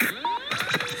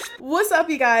What's up,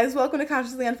 you guys? Welcome to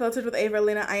Consciously Unfiltered with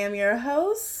Averlina. I am your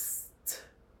host,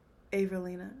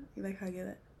 Averlina. You like how I get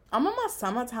it? I'm on my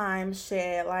summertime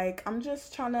shit. Like, I'm trying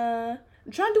to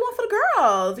do one for the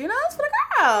girls. You know, it's for the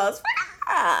girls.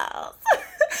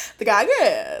 The guy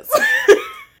is.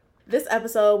 This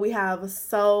episode, we have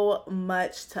so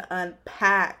much to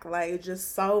unpack. Like,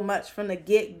 just so much from the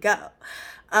get-go.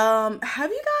 Have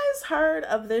you guys heard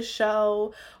of this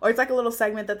show, or it's like a little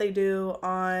segment that they do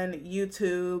on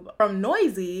YouTube from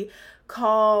Noisy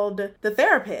called The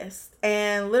Therapist,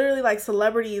 and literally like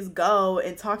celebrities go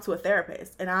and talk to a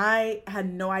therapist, and I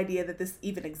had no idea that this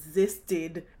even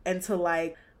existed until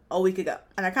like a week ago,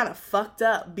 and I kind of fucked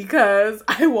up because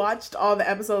I watched all the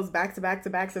episodes back to back,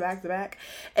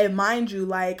 and mind you,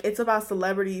 like, it's about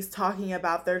celebrities talking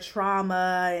about their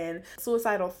trauma and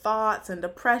suicidal thoughts and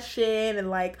depression and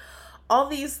like all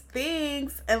these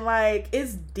things, and like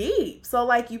it's deep. So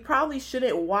like you probably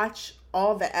shouldn't watch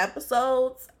all the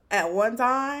episodes at one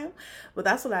time, but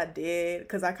that's what I did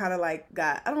because I kind of like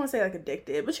got, I don't want to say like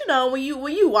addicted, but you know, when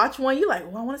you watch one, you like,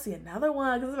 well, I want to see another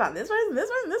one because it's about this person.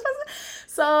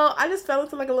 So I just fell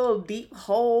into like a little deep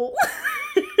hole.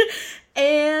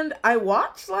 And I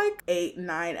watched like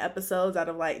 8-9 episodes out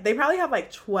of like, they probably have like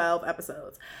 12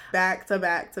 episodes back to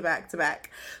back. So that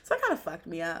kind of fucked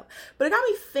me up. But it got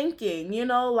me thinking, you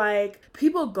know, like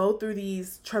people go through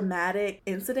these traumatic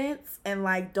incidents and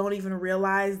like don't even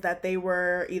realize that they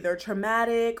were either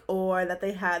traumatic or that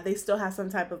they still have some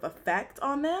type of effect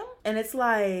on them. And it's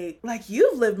like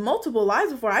you've lived multiple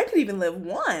lives before I could even live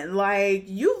one. Like,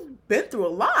 you've been through a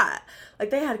lot. Like,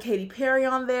 they had Katy Perry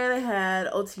on there. They had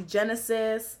OT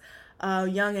Genesis,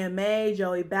 Young M.A.,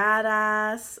 Joey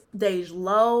Badass, Dej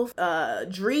Loaf,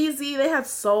 Dreezy. They had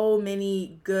so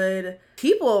many good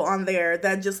people on there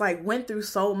that just like went through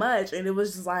so much, and it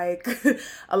was just like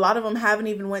a lot of them haven't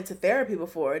even went to therapy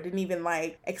before, didn't even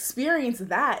like experience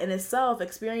that in itself,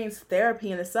 experience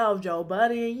therapy in itself. Joe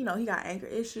Budden, you know, he got anger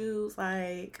issues.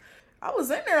 Like, I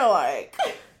was in there like,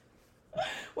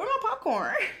 where's my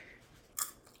popcorn?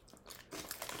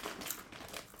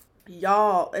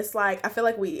 Y'all, it's like, I feel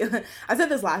like I said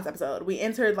this last episode, we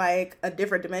entered like a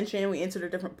different dimension, we entered a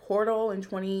different portal in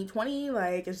 2020,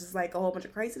 like it's just like a whole bunch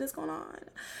of craziness going on.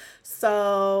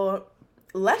 So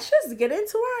let's just get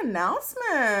into our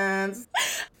announcements.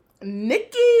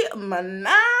 Nicki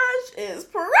Minaj is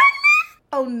pregnant.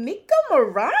 Oh, Nicki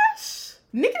Minaj?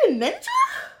 Nicki the Ninja?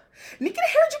 Nicki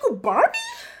the Harajuku Barbie?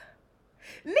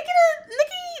 Nicki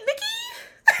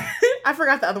I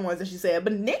forgot the other ones that she said,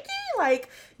 but Nicki, like,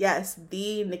 yes,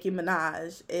 the Nicki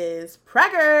Minaj is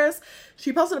preggers.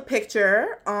 She posted a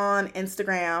picture on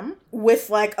Instagram with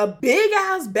like a big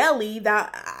ass belly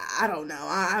that I don't know.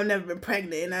 I've never been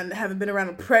pregnant, and I haven't been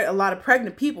around a lot of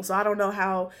pregnant people, so I don't know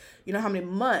how many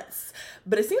months,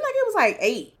 but it seemed like it was like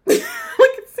 8. Like,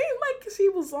 it seemed like she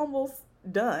was almost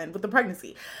done with the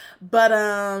pregnancy.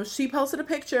 But she posted a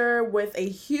picture with a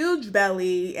huge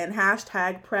belly and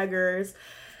hashtag preggers.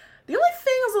 The only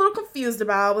thing I was a little confused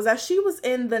about was that she was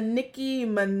in the Nicki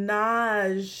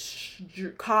Minaj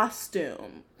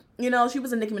costume. You know, she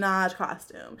was a Nicki Minaj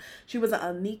costume. She was an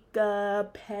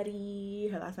Onika Petty.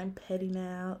 Her last name Petty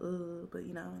now. Ugh, but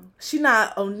you know, she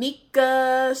not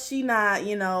Onika. She not,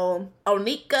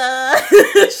 Onika.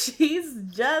 She's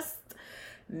just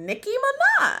Nicki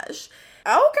Minaj.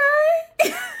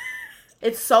 Okay.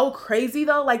 It's so crazy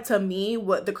though. Like, to me,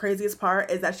 what the craziest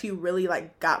part is that she really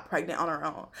like got pregnant on her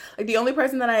own. Like, the only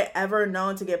person that I ever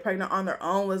known to get pregnant on their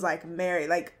own was like Mary,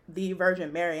 like the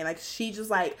Virgin Mary, and like she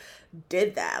just like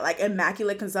did that, like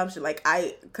immaculate conception. Like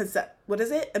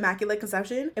immaculate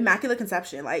conception.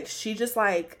 Like, she just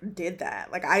like did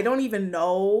that. Like, I don't even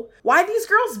know why these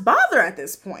girls bother at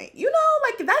this point. You know,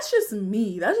 like, that's just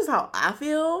me. That's just how I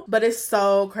feel. But it's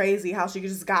so crazy how she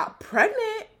just got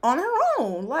pregnant on her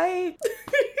own. Like,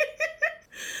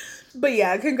 but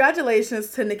yeah,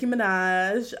 congratulations to Nicki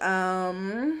Minaj.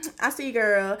 I see you,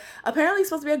 girl. Apparently it's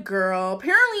supposed to be a girl.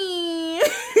 Apparently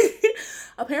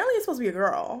it's supposed to be a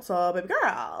girl. So, baby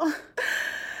girl,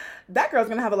 that girl's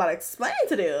gonna have a lot of explaining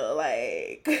to do.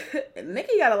 Like,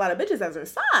 Nicki got a lot of bitches as her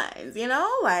sons, you know?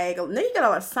 Like, Nicki got a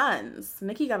lot of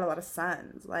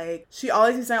sons. Like, she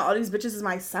always be saying, all these bitches is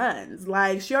my sons.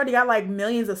 Like, she already got like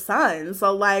millions of sons.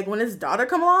 So like, when his daughter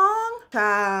come along,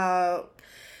 child,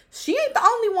 she ain't the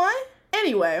only one.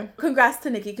 Anyway, congrats to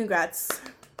Nicki. Congrats.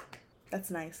 That's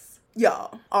nice.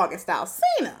 Y'all, August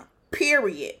Alsina.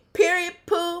 Period,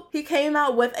 poop. He came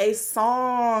out with a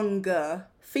song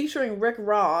featuring Rick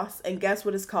Ross, and guess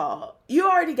what it's called? You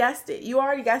already guessed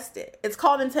it. It's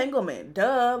called Entanglement.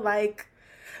 Duh.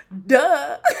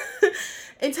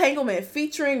 Entanglement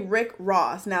featuring Rick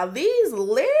Ross. Now, these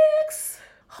lyrics,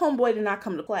 homeboy did not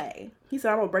come to play. He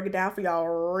said, I'm gonna break it down for y'all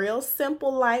real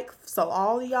simple, like, so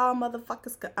all y'all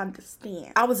motherfuckers could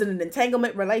understand. I was in an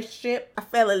entanglement relationship. I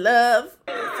fell in love.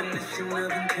 Definition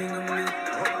of entanglement.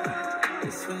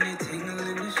 It's when you tangle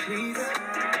in the streets.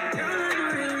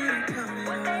 You're really coming in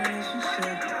a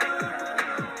relationship,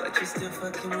 but you're still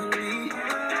fucking with me.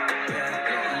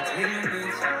 Yeah,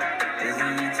 entanglements. It's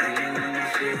when you tangle in the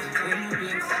streets.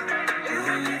 Entanglements. It's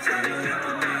when you tangle up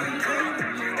with me.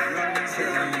 Entanglements.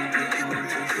 It's when you get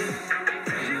into deep.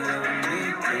 Tangle up with me.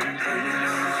 Tangle in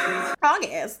the streets.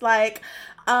 August, like,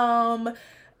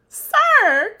 sir,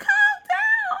 calm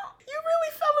down. You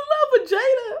really fell in love with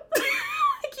Jada.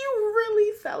 Like, you really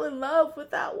fell in love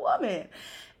with that woman.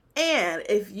 And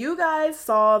if you guys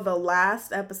saw the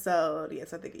last episode,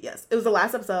 yes, it was the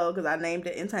last episode because I named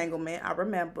it Entanglement. I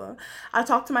remember. I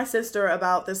talked to my sister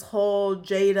about this whole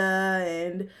Jada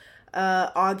and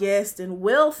August and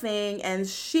Will thing, and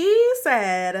she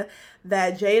said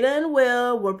that Jada and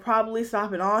Will were probably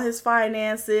stopping all his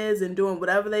finances and doing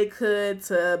whatever they could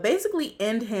to basically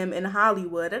end him in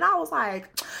Hollywood. And I was like,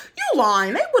 you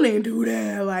lying, they wouldn't do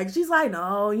that. Like, she's like,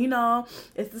 no, you know,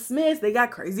 it's the Smiths, they got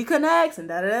crazy connects and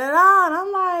da-da-da-da. And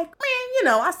I'm like, man, you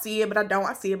know, I see it, but I don't.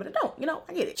 I see it, but I don't. You know,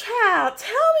 I get it. Child, tell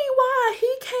me why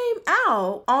he came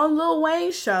out on Lil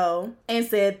Wayne's show and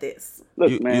said this.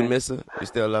 Look, man. You miss her? You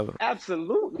still love her?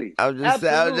 Absolutely. I was just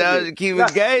saying, keep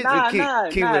engaged and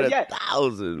keep it yeah.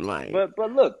 1,000, man.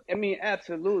 But look, I mean,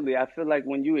 absolutely. I feel like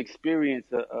when you experience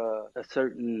a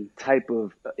certain type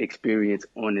of experience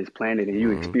on this planet and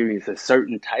you experience a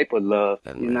certain type of love,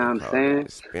 you know what I'm saying?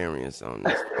 Experience on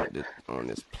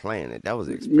this planet. That was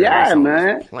experience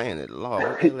man. This planet. Lord,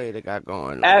 what the lady got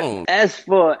going on? As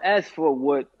for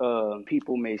what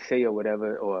people may say or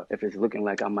whatever, or if it's looking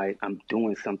like I'm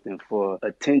doing something for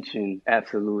attention,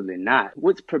 absolutely not.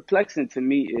 What's perplexing to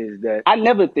me is that I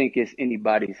never think it's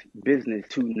anybody's business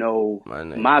to know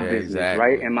my business,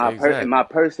 right? And my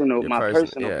personal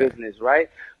business, right?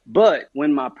 But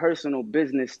when my personal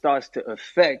business starts to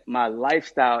affect my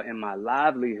lifestyle and my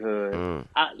livelihood,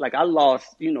 I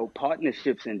lost,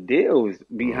 partnerships and deals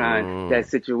behind that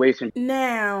situation.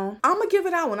 Now, I'm going to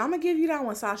give you that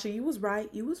one, Sasha. You was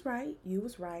right.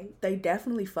 They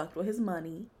definitely fucked with his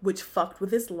money, which fucked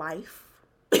with his life.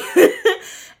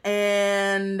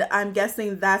 And I'm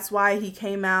guessing that's why he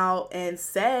came out and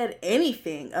said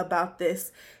anything about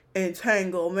this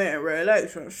entanglement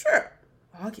relationship.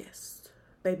 August,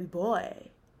 baby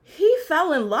boy, he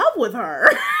fell in love with her.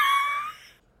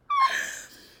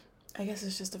 I guess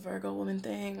it's just a Virgo woman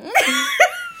thing.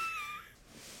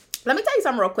 Let me tell you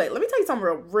something real quick.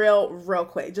 Real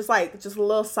quick. Just a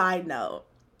little side note.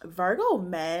 Virgo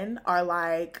men are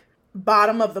like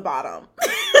bottom of the bottom.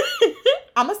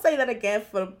 I'm going to say that again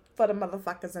for the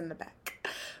motherfuckers in the back.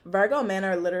 Virgo men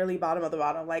are literally bottom of the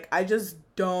bottom. Like, I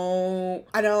don't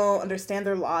understand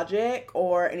their logic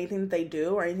or anything that they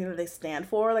do or anything that they stand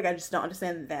for. Like, I just don't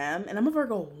understand them. And I'm a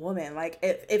Virgo woman. Like,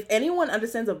 if anyone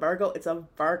understands a Virgo, it's a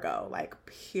Virgo. Like,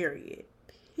 period.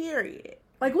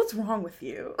 Like, what's wrong with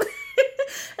you?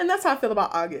 And that's how I feel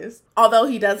about August. Although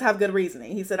he does have good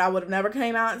reasoning. He said, I would have never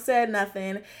came out and said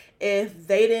nothing if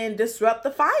they didn't disrupt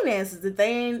the finances, if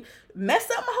they didn't mess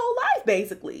up my whole life,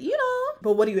 basically,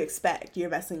 But what do you expect? You're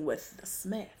messing with the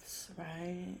Smiths,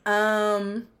 right?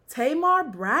 Tamar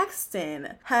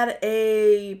Braxton had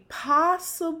a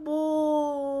possible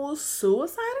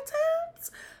suicide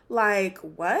attempt? Like,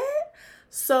 what?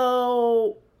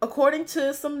 So, according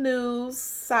to some news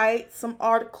sites, some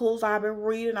articles I've been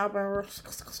reading, I've been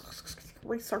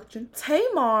researching,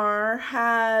 Tamar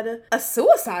had a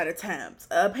suicide attempt.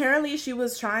 Apparently, she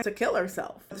was trying to kill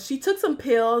herself. She took some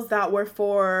pills that were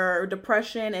for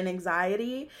depression and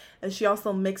anxiety, and she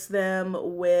also mixed them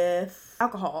with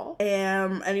alcohol.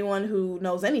 And anyone who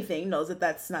knows anything knows that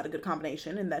that's not a good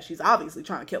combination and that she's obviously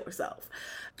trying to kill herself.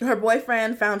 Her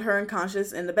boyfriend found her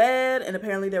unconscious in the bed, and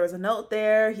apparently there was a note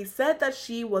there. He said that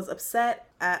she was upset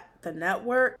at the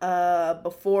network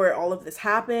before all of this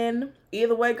happened.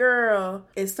 Either way, girl,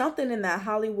 it's something in that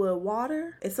Hollywood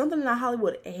water. It's something in that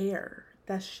Hollywood air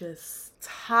that's just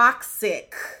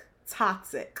toxic.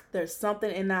 There's something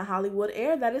in that Hollywood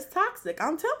air that is toxic.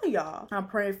 I'm telling y'all. I'm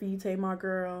praying for you, Tamar,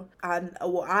 girl. I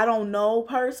don't know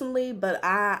personally, but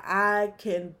I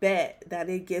can bet that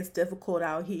it gets difficult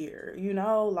out here.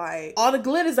 Like, all the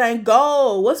glitters ain't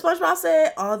gold. What SpongeBob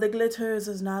said? All the glitters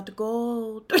is not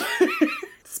gold.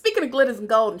 Speaking of glitters and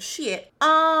gold and shit,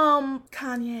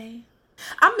 Kanye.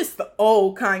 I miss the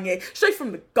old Kanye. Straight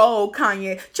from the gold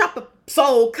Kanye. Chop up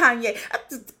soul Kanye.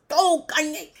 Gold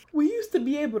Kanye. We used to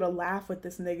be able to laugh with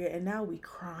this nigga, and now we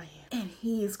crying. And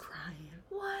he's crying.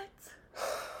 What?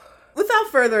 without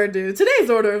further ado, today's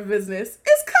order of business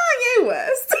is Kanye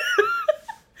West.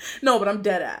 No, but I'm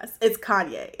dead ass. It's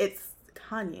Kanye. It's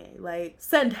Kanye. Like,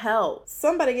 send help.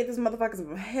 Somebody get this motherfucker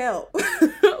some help.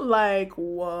 Like,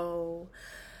 whoa.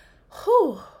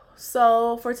 Whew.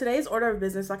 So for today's order of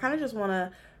business, I kind of just want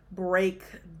to break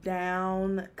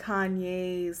down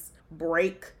Kanye's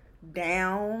breakdowns.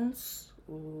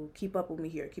 Ooh, keep up with me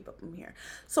here.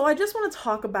 So I just want to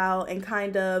talk about and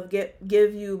kind of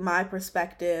give you my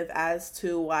perspective as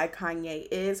to why Kanye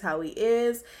is how he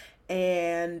is,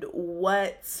 and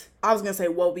what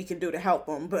we can do to help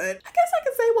him, but I guess I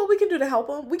can say what we can do to help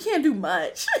him. We can't do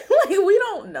much. Like, we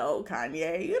don't know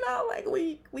Kanye, you know, like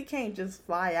we can't just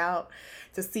fly out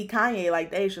to see Kanye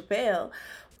like Dave Chappelle.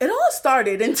 It all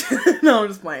started no, I'm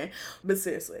just playing. But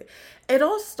seriously, it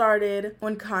all started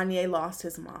when Kanye lost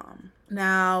his mom.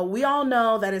 Now, we all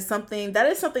know that is something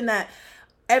that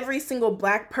every single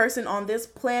Black person on this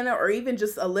planet, or even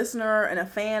just a listener and a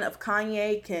fan of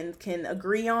Kanye, can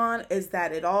agree on, is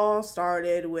that it all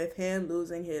started with him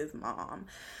losing his mom.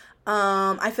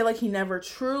 I feel like he never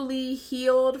truly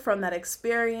healed from that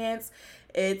experience.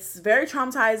 It's very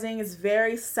traumatizing. It's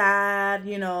very sad,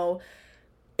 you know.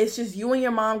 It's just you and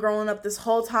your mom growing up this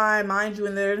whole time, mind you,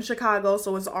 and they're in Chicago,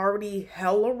 so it's already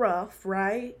hella rough,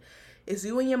 right? It's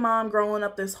you and your mom growing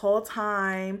up this whole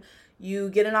time. You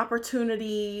get an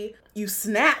opportunity, you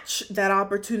snatch that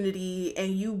opportunity,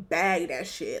 and you bag that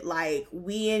shit. Like,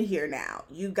 we in here now.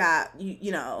 You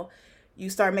know,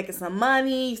 you start making some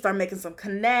money, you start making some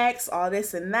connects, all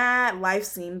this and that. Life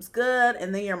seems good,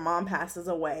 and then your mom passes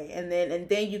away, and then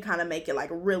you kind of make it like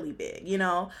really big, you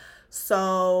know?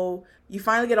 So you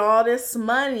finally get all this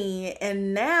money,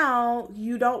 and now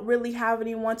you don't really have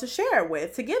anyone to share it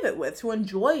with, to give it with, to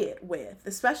enjoy it with,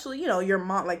 especially, you know, your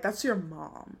mom. Like, that's your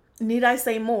mom. Need I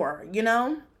say more, you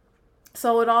know?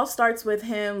 So it all starts with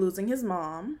him losing his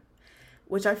mom,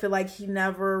 which I feel like he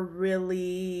never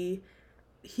really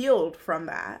healed from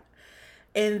that.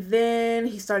 And then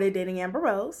he started dating Amber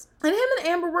Rose. And him and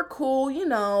Amber were cool, you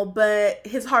know, but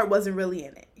his heart wasn't really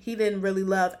in it. He didn't really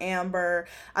love Amber.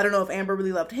 I don't know if Amber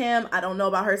really loved him. I don't know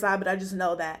about her side, but I just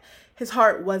know that his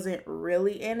heart wasn't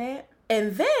really in it.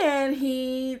 And then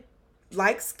he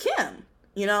likes Kim.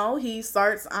 You know, he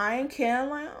starts eyeing Kim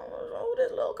like, oh,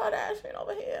 this little Kardashian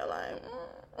over here. Like,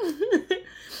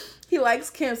 he likes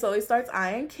Kim, so he starts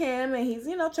eyeing Kim, and he's,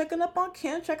 you know, checking up on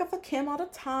Kim, checking for Kim all the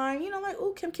time. You know, like,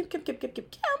 ooh, Kim.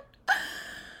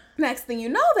 Next thing you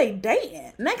know, they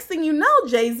dating. Next thing you know,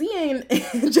 Jay-Z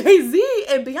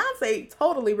and Beyonce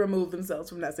totally removed themselves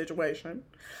from that situation.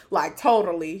 Like,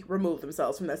 totally removed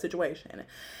themselves from that situation.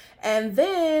 And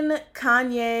then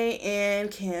Kanye and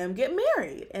Kim get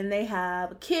married, and they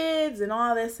have kids and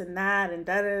all this and that and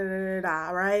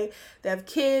da-da-da-da-da, right? They have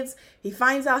kids. He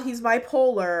finds out he's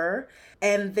bipolar,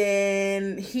 and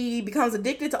then he becomes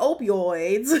addicted to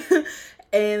opioids.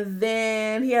 And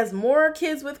then he has more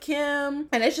kids with Kim.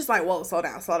 And it's just like, whoa, slow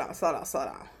down.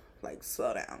 Like,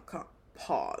 slow down.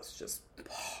 Pause.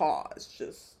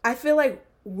 I feel like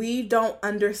we don't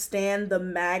understand the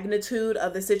magnitude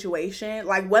of the situation.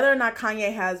 Like, whether or not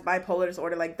Kanye has bipolar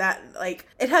disorder, like that, like,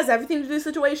 it has everything to do with the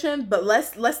situation, but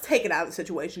let's take it out of the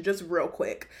situation just real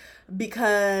quick.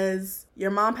 Because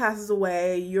your mom passes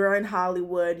away, you're in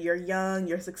Hollywood, you're young,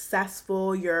 you're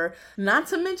successful, not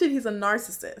to mention he's a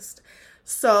narcissist.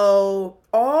 So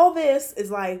all this is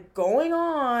like going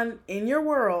on in your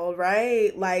world,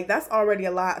 right? Like, that's already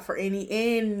a lot for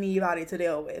anybody to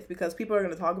deal with, because people are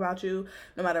going to talk about you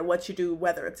no matter what you do,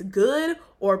 whether it's good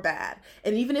or bad.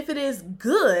 And even if it is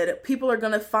good, people are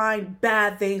going to find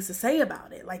bad things to say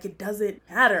about it. Like, it doesn't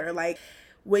matter. Like,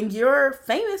 when you're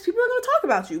famous, people are going to talk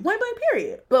about you, point blank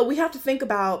period. But we have to think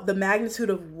about the magnitude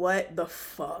of what the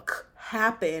fuck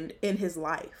happened in his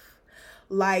life.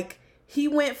 Like, he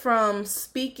went from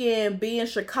being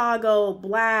Chicago,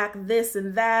 Black, this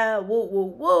and that,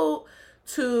 woo,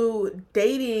 to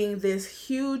dating this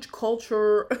huge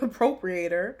culture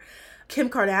appropriator, Kim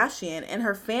Kardashian, and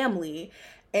her family,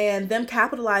 and them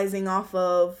capitalizing off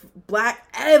of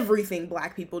everything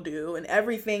Black people do, and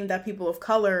everything that people of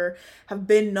color have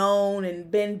been known and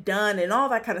been done, and all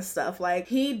that kind of stuff. Like,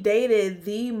 he married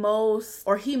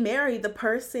the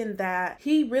person that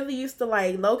he really used to,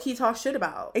 like, low-key talk shit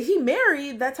about. He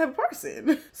married that type of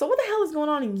person. So what the hell is going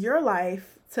on in your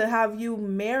life to have you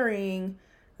marrying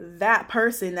that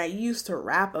person that you used to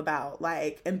rap about,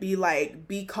 like, and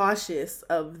be cautious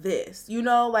of this? You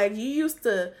know, like, you used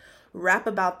to rap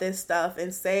about this stuff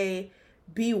and say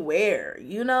beware,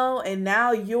 you know, and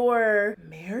now you're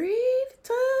married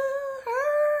to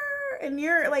her and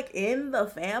you're like in the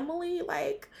family.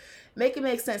 Like, make it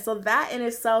make sense. So that in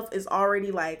itself is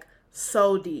already like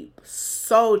So deep,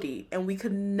 so deep. And we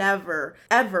could never,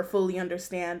 ever fully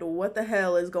understand what the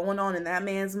hell is going on in that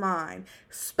man's mind,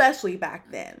 especially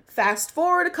back then. Fast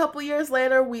forward a couple years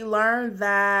later, we learned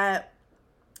that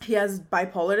he has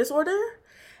bipolar disorder.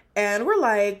 And we're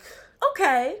like,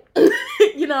 okay,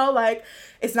 you know, like,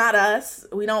 it's not us.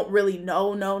 We don't really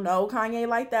know Kanye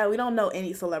like that. We don't know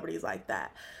any celebrities like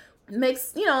that. It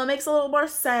makes a little more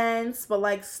sense, but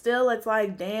like still it's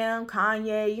like, damn,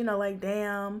 Kanye, you know, like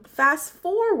damn. Fast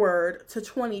forward to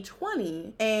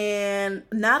 2020, and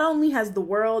not only has the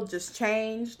world just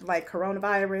changed, like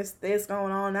coronavirus, this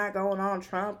going on, that going on,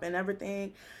 Trump and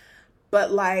everything,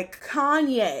 but like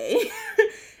Kanye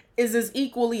is as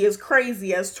equally as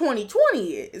crazy as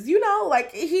 2020 is, you know,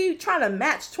 like he trying to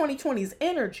match 2020's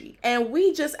energy, and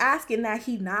we just asking that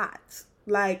he not.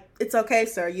 Like, it's okay,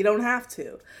 sir, you don't have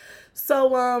to.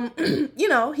 So, you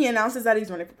know, he announces that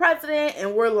he's running for president,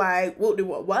 and we're like,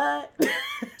 what?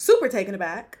 Super taken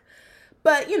aback.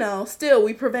 But, you know, still,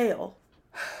 we prevail.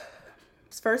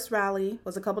 His first rally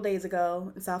was a couple days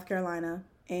ago in South Carolina,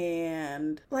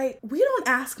 and, like, we don't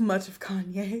ask much of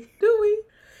Kanye, do we?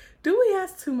 Do we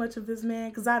ask too much of this man?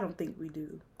 Because I don't think we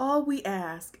do. All we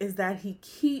ask is that he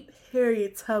keep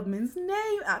Harriet Tubman's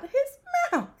name out of his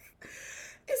mouth.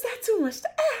 Is that too much to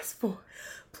ask for?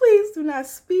 Please do not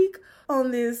speak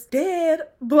on this dead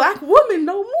Black woman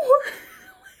no more.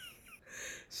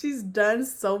 She's done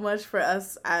so much for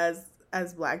us as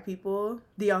Black people.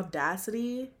 The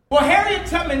audacity. Well, Harriet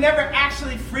Tubman never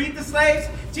actually freed the slaves.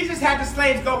 She just had the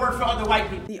slaves go work for other white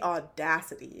people. The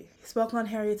audacity. He spoke on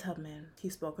Harriet Tubman. He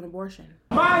spoke on abortion.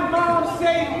 My mom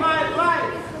saved my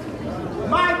life.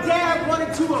 My dad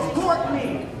wanted to abort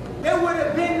me. There would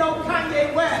have been no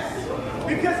Kanye West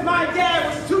because my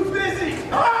dad was too busy.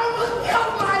 Oh,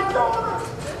 kill my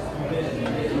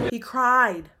daughter. He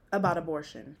cried about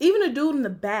abortion. Even a dude in the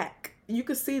back, you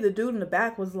could see the dude in the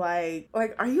back was like,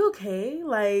 are you okay?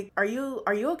 Like, are you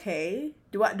okay?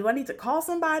 Do I need to call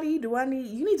somebody?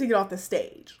 You need to get off the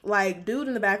stage. Like, dude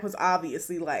in the back was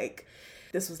obviously like,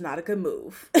 this was not a good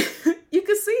move. You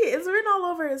could see it. It's written all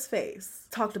over his face.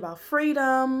 Talked about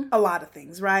freedom, a lot of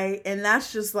things, right? And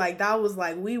that's just like,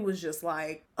 we was just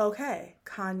like, okay,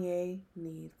 Kanye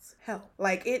needs help.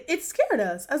 Like, it scared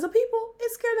us. As a people, it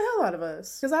scared the hell out of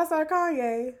us. Because outside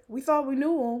Kanye, we thought we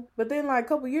knew him. But then like a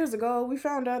couple years ago, we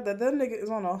found out that nigga is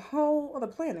on a whole other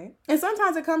planet. And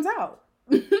sometimes it comes out.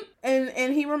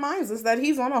 and he reminds us that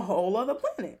he's on a whole other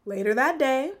planet. Later that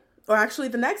day, or actually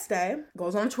the next day,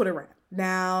 goes on a Twitter rant.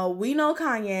 Now, we know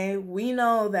Kanye. We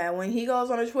know that when he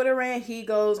goes on a Twitter rant, he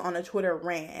goes on a Twitter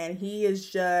rant. And he is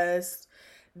just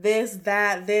this,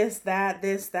 that.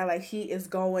 Like, he is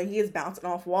bouncing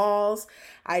off walls.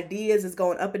 Ideas is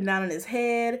going up and down in his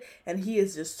head. And he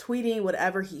is just tweeting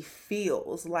whatever he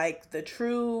feels. Like the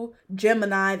true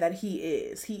Gemini that he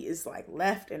is. He is like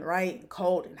left and right and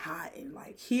cold and hot and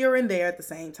like here and there at the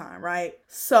same time, right?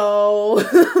 So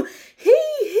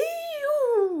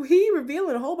he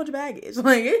revealing a whole bunch of baggage.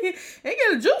 Like, it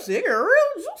get juicy. It get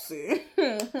real juicy.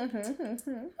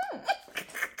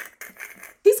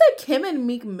 He said Kim and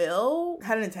Meek Mill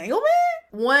had an entanglement?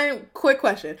 One quick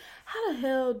question. How the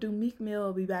hell do Meek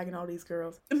Mill be bagging all these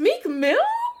girls? Meek Mill?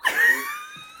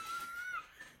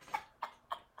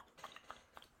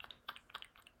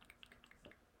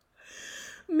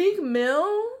 Meek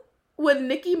Mill? With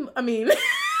Nicki, with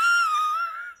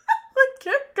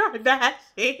Kim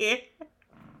Kardashian.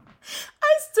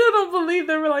 I still don't believe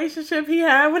the relationship he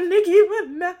had with Nicki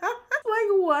Minaj. Like,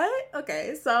 what?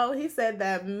 Okay, so he said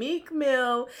that Meek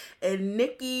Mill and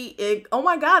Nicki, oh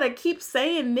my God, I keep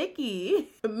saying Nicki.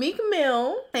 Meek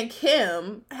Mill and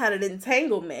Kim had an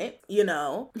entanglement, you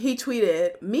know. He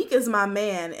tweeted, Meek is my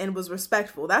man and was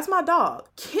respectful. That's my dog.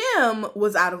 Kim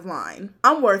was out of line.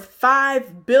 I'm worth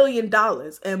 $5 billion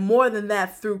and more than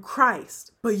that through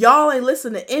Christ. But y'all ain't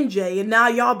listen to MJ and now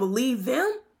y'all believe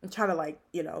them? I'm trying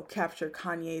to capture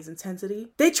Kanye's intensity.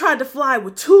 They tried to fly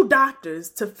with 2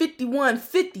 doctors to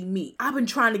 5150 Meek. I've been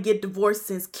trying to get divorced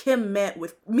since Kim met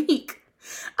with Meek.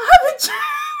 I've been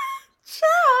child.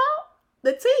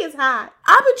 The tea is hot.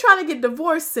 I've been trying to get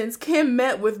divorced since Kim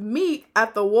met with Meek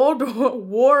at the Waldorf,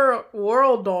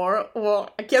 well,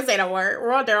 I can't say that word,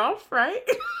 Waldorf, right?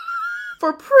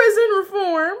 For prison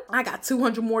reform. I got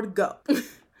 200 more to go.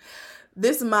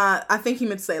 I think he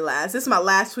meant to say last. This is my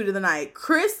last tweet of the night.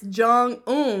 Chris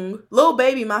Jong-un, Lil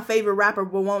Baby, my favorite rapper,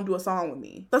 but won't do a song with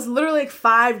me. That's literally like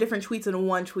 5 different tweets in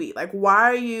one tweet. Like, why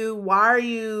are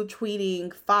you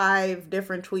tweeting 5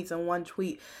 different tweets in one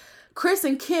tweet? Chris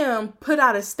and Kim put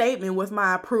out a statement with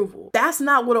my approval. That's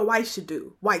not what a white should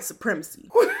do. White supremacy.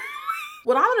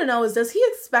 What I want to know is, does he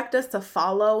expect us to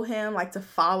follow him, like to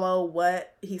follow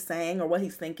what he's saying or what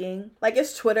he's thinking? Like,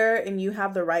 it's Twitter and you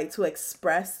have the right to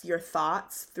express your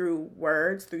thoughts through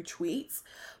words, through tweets.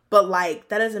 But like,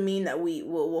 that doesn't mean that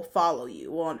we'll follow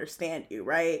you. We'll understand you,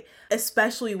 right?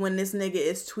 Especially when this nigga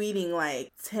is tweeting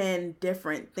like 10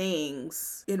 different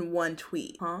things in one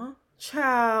tweet. Huh?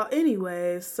 Child.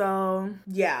 Anyway, so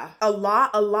yeah, a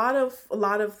lot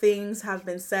of things have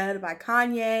been said by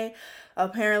Kanye.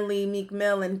 Apparently, Meek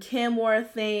Mill and Kim were a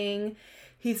thing.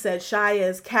 He said Shia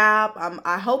is cap.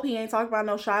 I hope he ain't talking about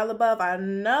no Shia LaBeouf. I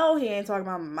know he ain't talking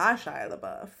about my Shia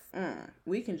LaBeouf.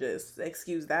 We can just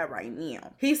excuse that right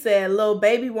now. He said Lil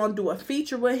Baby won't do a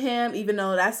feature with him, even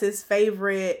though that's his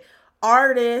favorite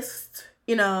artist.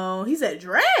 You know, he said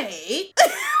Drake.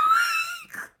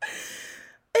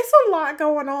 It's a lot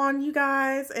going on, you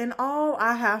guys, and all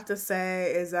I have to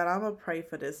say is that I'm gonna pray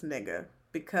for this nigga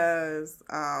because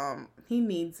he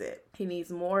needs it. He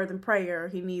needs more than prayer.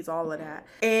 He needs all of that.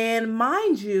 And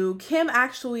mind you, Kim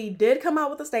actually did come out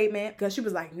with a statement because she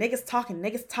was like, niggas talking,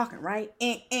 right?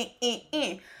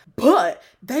 But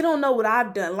they don't know what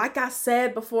I've done. Like I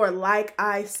said before,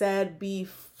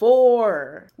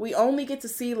 we only get to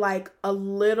see like a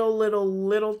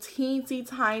little teensy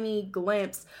tiny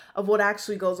glimpse of what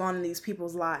actually goes on in these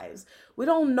people's lives. We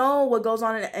don't know what goes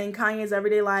on in Kanye's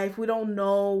everyday life. We don't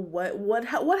know what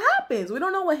happens. We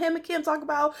don't know what him and Kim talk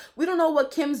about. We don't know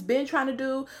what Kim's been trying to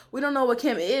do. We don't know what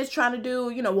Kim is trying to do.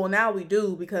 You know, well, now we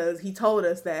do because he told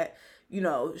us that, you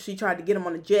know, she tried to get him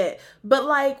on a jet. But,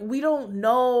 like, we don't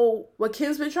know what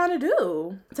Kim's been trying to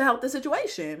do to help the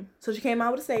situation. So she came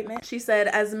out with a statement. She said,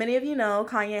 as many of you know,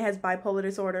 Kanye has bipolar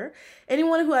disorder.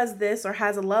 Anyone who has this or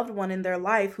has a loved one in their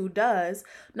life who does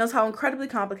knows how incredibly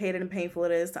complicated and painful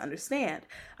it is to understand.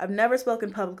 I've never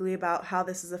spoken publicly about how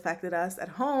this has affected us at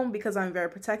home because I'm very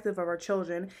protective of our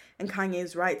children and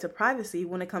Kanye's right to privacy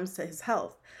when it comes to his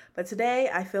health. But today,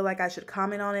 I feel like I should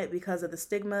comment on it because of the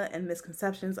stigma and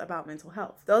misconceptions about mental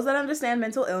health. Those that understand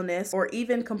mental illness or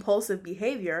even compulsive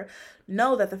behavior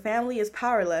know that the family is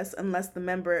powerless unless the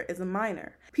member is a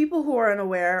minor. People who are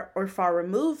unaware or far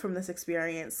removed from this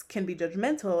experience can be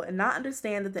judgmental and not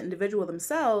understand that the individual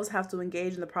themselves have to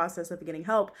engage in the process of getting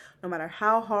help, no matter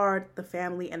how hard the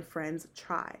family and friends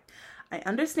try. I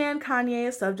understand Kanye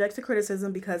is subject to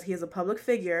criticism because he is a public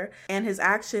figure and his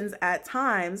actions at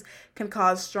times can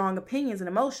cause strong opinions and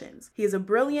emotions. He is a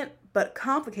brilliant but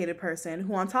complicated person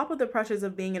who, on top of the pressures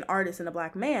of being an artist and a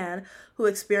black man who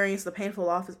experienced the painful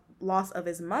loss of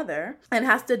his mother and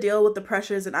has to deal with the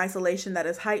pressures and isolation that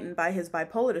is heightened by his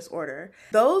bipolar disorder.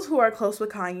 Those who are close with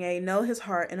Kanye know his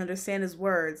heart and understand his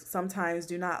words sometimes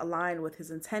do not align with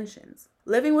his intentions.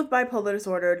 Living with bipolar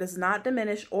disorder does not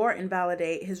diminish or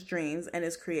invalidate his dreams and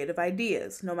his creative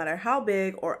ideas, no matter how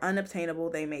big or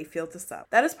unobtainable they may feel to some.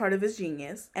 That is part of his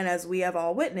genius, and as we have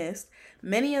all witnessed,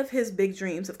 many of his big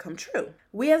dreams have come true.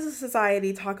 We as a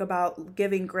society talk about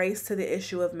giving grace to the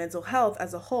issue of mental health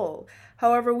as a whole.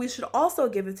 However, we should also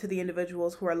give it to the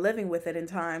individuals who are living with it in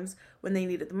times when they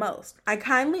need it the most. I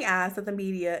kindly ask that the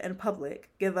media and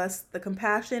public give us the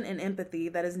compassion and empathy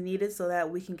that is needed so that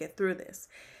we can get through this.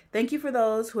 Thank you for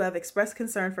those who have expressed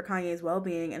concern for Kanye's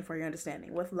well-being and for your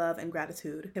understanding. With love and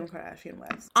gratitude, Kim Kardashian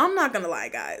West. I'm not gonna lie,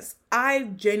 guys. I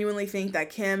genuinely think that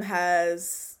Kim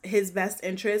has his best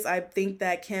interests. I think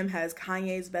that Kim has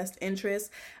Kanye's best interests.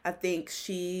 I think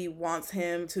she wants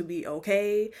him to be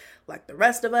okay, like the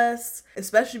rest of us,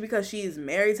 especially because she's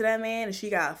married to that man and she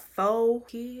got 4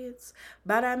 kids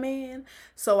by that man.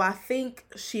 So I think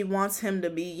she wants him to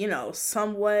be, you know,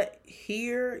 somewhat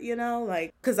here, you know,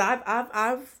 like, cause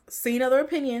I've seen other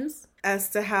opinions as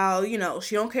to how, you know,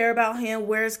 she don't care about him.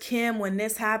 Where's Kim when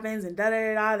this happens and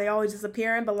da-da-da-da. They always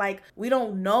disappearing. But, like, we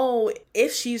don't know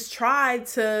if she's tried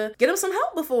to get him some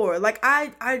help before. Like,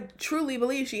 I truly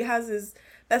believe she has his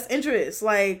best interest.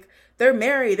 Like, they're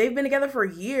married. They've been together for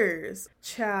years.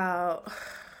 Child,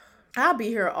 I'll be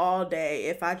here all day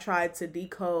if I tried to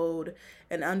decode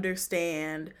and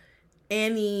understand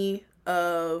any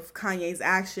of Kanye's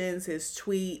actions, his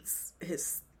tweets,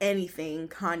 his anything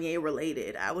Kanye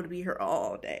related. I would be here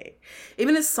all day.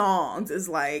 Even his songs is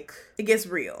like, it gets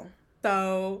real.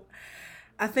 So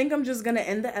I think I'm just gonna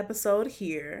end the episode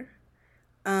here.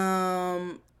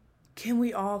 Can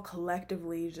we all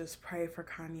collectively just pray for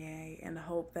Kanye and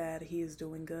hope that he is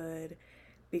doing good?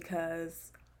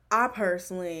 Because I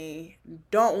personally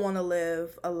don't want to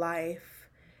live a life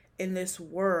in this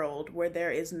world where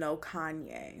there is no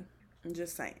Kanye. I'm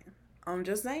just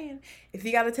saying, if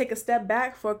you got to take a step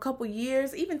back for a couple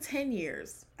years, even 10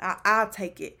 years, I'll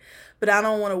take it. But I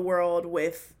don't want a world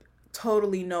with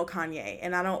totally no Kanye.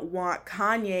 And I don't want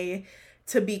Kanye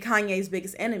to be Kanye's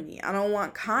biggest enemy. I don't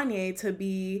want Kanye to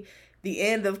be the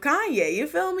end of Kanye. You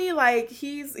feel me? Like,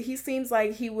 he seems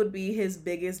like he would be his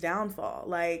biggest downfall.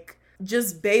 Like,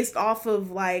 just based off of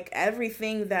like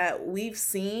everything that we've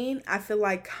seen, I feel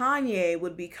like Kanye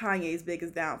would be Kanye's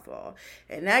biggest downfall.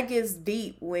 And that gets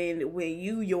deep when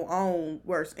you your own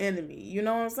worst enemy. You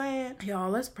know what I'm saying?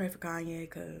 Y'all, let's pray for Kanye,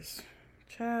 cause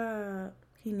child,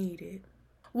 he needed.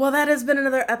 Well, that has been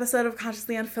another episode of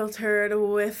Consciously Unfiltered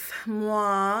with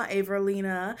moi,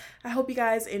 Averlina. I hope you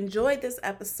guys enjoyed this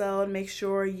episode. Make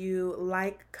sure you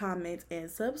like, comment, and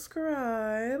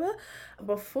subscribe.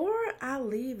 Before I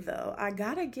leave, though, I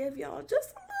gotta give y'all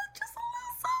just a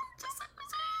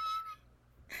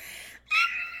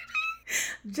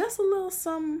little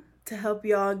something to help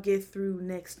y'all get through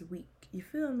next week. You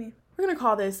feel me? We're going to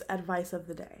call this Advice of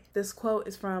the Day. This quote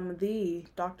is from the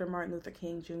Dr. Martin Luther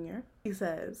King Jr. He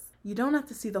says, "You don't have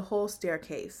to see the whole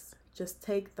staircase. Just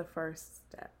take the first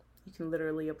step." You can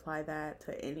literally apply that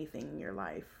to anything in your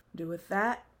life. Do with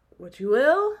that what you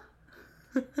will.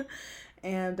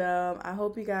 And I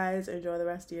hope you guys enjoy the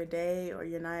rest of your day or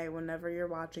your night whenever you're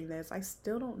watching this. I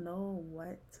still don't know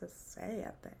what to say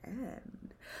at the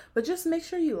end. But just make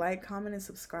sure you like, comment, and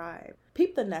subscribe.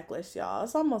 Peep the necklace, y'all.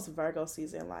 It's almost Virgo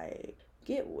season. Like,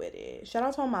 get with it. Shout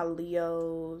out to all my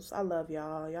Leos. I love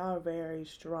y'all. Y'all are very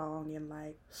strong and,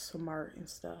 like, smart and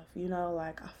stuff. You know,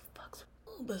 like, I fucks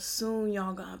with. But soon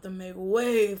y'all gonna have to make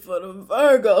way for the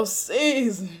Virgo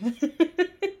season.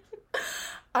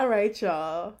 All right,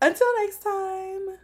 y'all. Until next time.